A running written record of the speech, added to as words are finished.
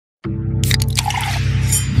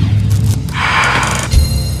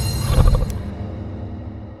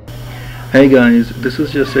Hey guys, this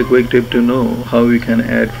is just a quick tip to know how you can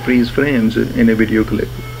add freeze frames in a video clip.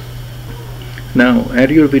 Now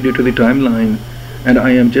add your video to the timeline, and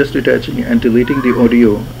I am just detaching and deleting the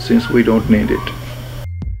audio since we don't need it.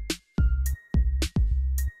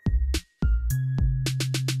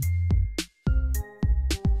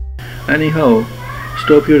 Anyhow,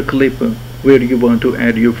 stop your clip where you want to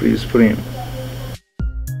add your freeze frame.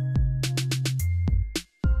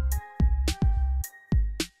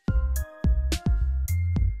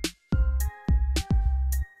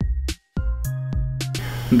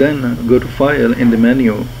 Then go to File in the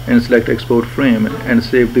menu and select Export Frame and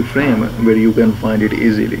save the frame where you can find it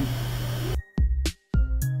easily.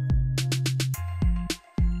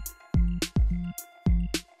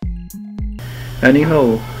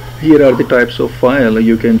 Anyhow, here are the types of file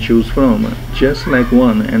you can choose from. Just select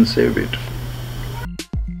one and save it.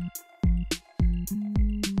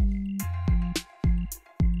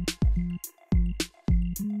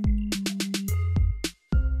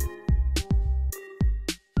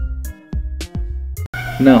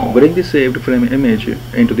 Now bring the saved frame image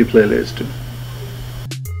into the playlist.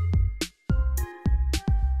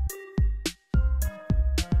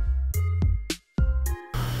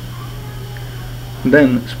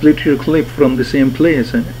 Then split your clip from the same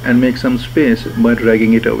place and make some space by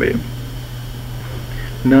dragging it away.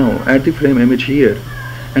 Now add the frame image here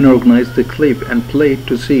and organize the clip and play it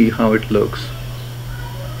to see how it looks.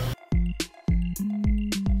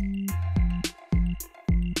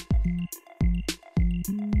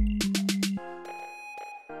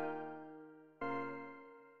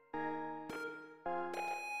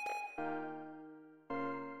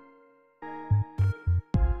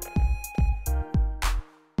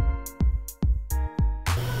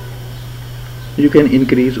 You can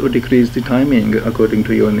increase or decrease the timing according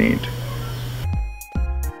to your need.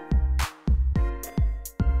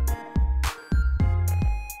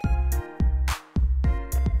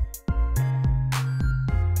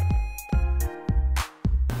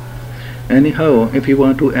 Anyhow, if you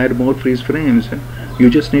want to add more freeze frames, you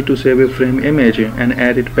just need to save a frame image and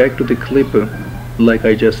add it back to the clip like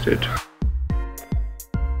I just did.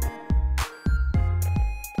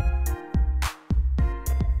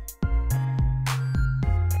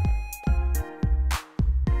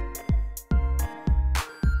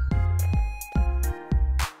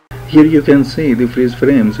 Here you can see the freeze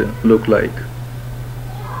frames look like.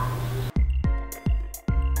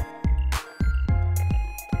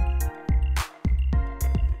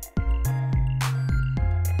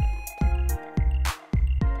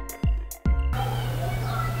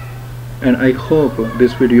 And I hope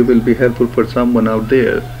this video will be helpful for someone out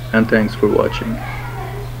there, and thanks for watching.